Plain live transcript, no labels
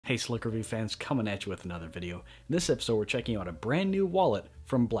Hey Slick Review fans, coming at you with another video. In this episode we're checking out a brand new wallet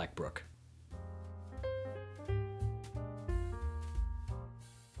from Blackbrook.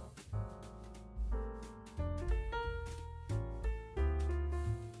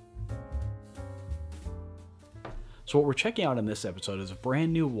 So what we're checking out in this episode is a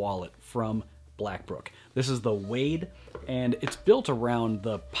brand new wallet from Blackbrook. This is the Wade, and it's built around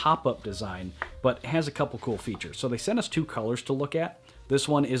the pop-up design, but has a couple cool features. So they sent us two colors to look at. This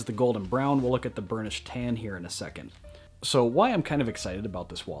one is the golden brown. We'll look at the burnished tan here in a second. So why I'm kind of excited about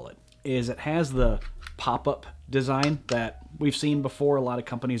this wallet is it has the pop-up design that we've seen before. A lot of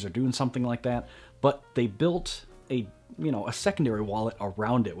companies are doing something like that, but they built a secondary wallet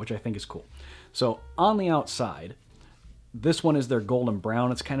around it, which I think is cool. So on the outside, this one is their golden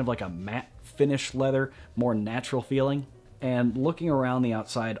brown. It's kind of like a matte finish leather, more natural feeling. And looking around the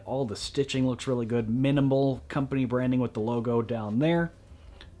outside, all the stitching looks really good. Minimal company branding with the logo down there.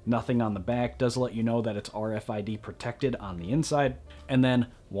 Nothing on the back. Does let you know that it's RFID protected on the inside. And then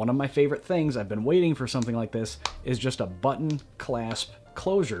one of my favorite things, I've been waiting for something like this, is just a button clasp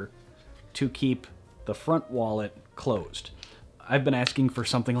closure to keep the front wallet closed. I've been asking for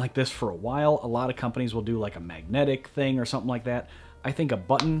something like this for a while. A lot of companies will do like a magnetic thing or something like that. I think a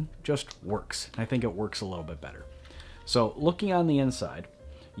button just works. I think it works a little bit better. So looking on the inside,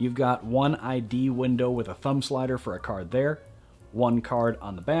 you've got one ID window with a thumb slider for a card there, one card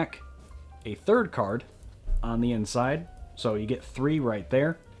on the back, a third card on the inside, so you get three right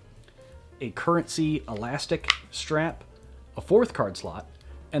there, a currency elastic strap, a fourth card slot,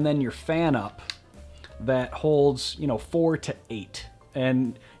 and then your fan up that holds, 4 to 8.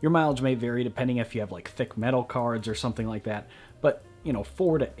 And your mileage may vary depending if you have like thick metal cards or something like that, but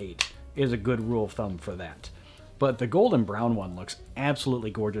 4 to 8 is a good rule of thumb for that. But the golden brown one looks absolutely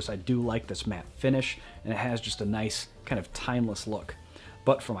gorgeous. I do like this matte finish, and it has just a nice kind of timeless look.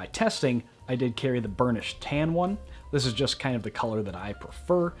 But for my testing, I did carry the burnished tan one. This is just kind of the color that I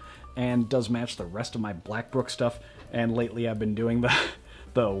prefer and does match the rest of my Blackbrook stuff. And lately I've been doing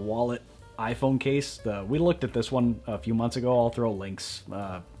the wallet iPhone case. We looked at this one a few months ago. I'll throw links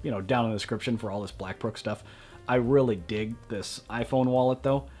down in the description for all this Blackbrook stuff. I really dig this iPhone wallet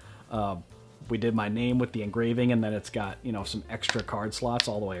though. We did my name with the engraving, and then it's got some extra card slots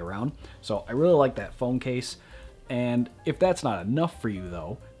all the way around. So I really like that phone case. And if that's not enough for you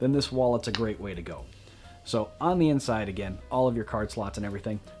though, then this wallet's a great way to go. So on the inside, again, all of your card slots and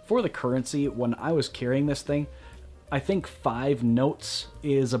everything. For the currency, when I was carrying this thing, I think 5 notes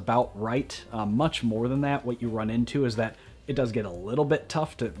is about right. Much more than that, what you run into is that it does get a little bit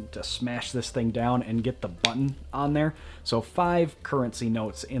tough to smash this thing down and get the button on there. So 5 currency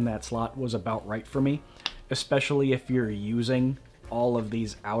notes in that slot was about right for me, especially if you're using all of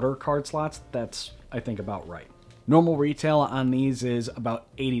these outer card slots. That's, I think, about right. Normal retail on these is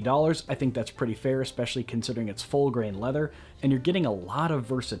about $80. I think that's pretty fair, especially considering it's full grain leather, and you're getting a lot of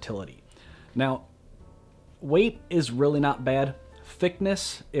versatility. Now, weight is really not bad.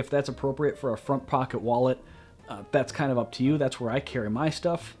 Thickness, if that's appropriate for a front pocket wallet, that's kind of up to you. That's where I carry my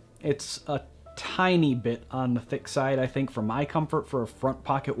stuff. It's a tiny bit on the thick side, I think, for my comfort for a front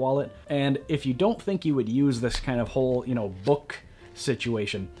pocket wallet. And if you don't think you would use this kind of whole, book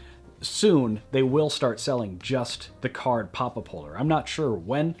situation, soon they will start selling just the card pop-up holder. I'm not sure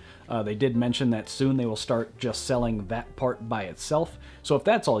when. They did mention that soon they will start just selling that part by itself. So if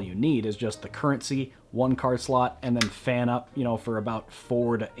that's all you need is just the currency, 1 card slot, and then fan up, for about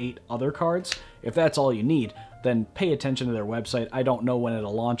 4 to 8 other cards, if that's all you need, then pay attention to their website. I don't know when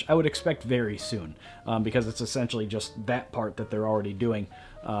it'll launch. I would expect very soon, because it's essentially just that part that they're already doing,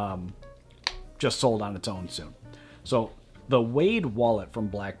 just sold on its own soon. So the Wade wallet from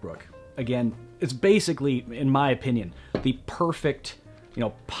Blackbrook, again, it's basically, in my opinion, the perfect,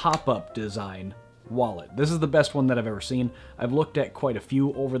 pop-up design wallet. This is the best one that I've ever seen. I've looked at quite a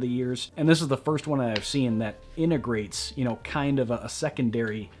few over the years, and this is the first one that I've seen that integrates, kind of a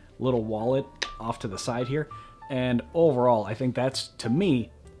secondary little wallet off to the side here. And overall, I think that's, to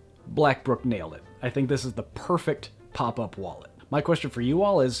me, Blackbrook nailed it. I think this is the perfect pop-up wallet. My question for you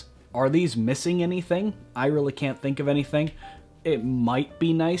all is, are these missing anything? I really can't think of anything. It might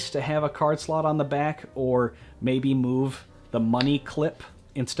be nice to have a card slot on the back, or maybe move the money clip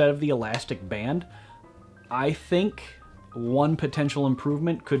instead of the elastic band. I think one potential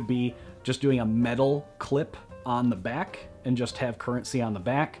improvement could be just doing a metal clip on the back and just have currency on the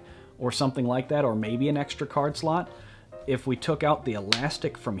back or something like that, or maybe an extra card slot. If we took out the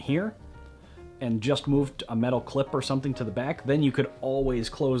elastic from here and just moved a metal clip or something to the back, then you could always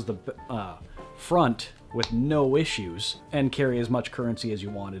close the front with no issues and carry as much currency as you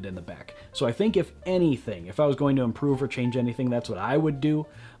wanted in the back. So I think if anything, if I was going to improve or change anything, that's what I would do.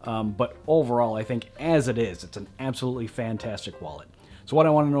 But overall, I think as it is, it's an absolutely fantastic wallet. So what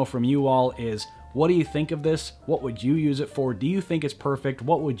I want to know from you all is, what do you think of this? What would you use it for? Do you think it's perfect?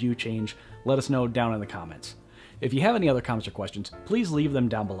 What would you change? Let us know down in the comments. If you have any other comments or questions, please leave them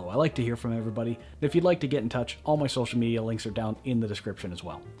down below. I like to hear from everybody. And if you'd like to get in touch, all my social media links are down in the description as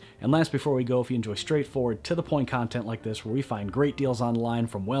well. And last, before we go, if you enjoy straightforward, to-the-point content like this, where we find great deals online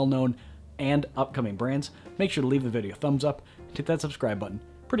from well-known and upcoming brands, make sure to leave the video a thumbs up and hit that subscribe button.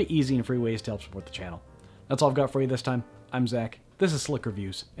 Pretty easy and free ways to help support the channel. That's all I've got for you this time. I'm Zach, this is Slick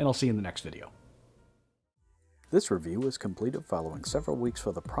Reviews, and I'll see you in the next video. This review was completed following several weeks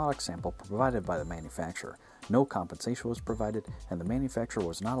for the product sample provided by the manufacturer. No compensation was provided, and the manufacturer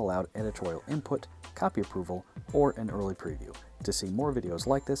was not allowed editorial input, copy approval, or an early preview. To see more videos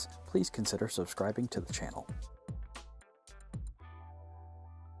like this, please consider subscribing to the channel.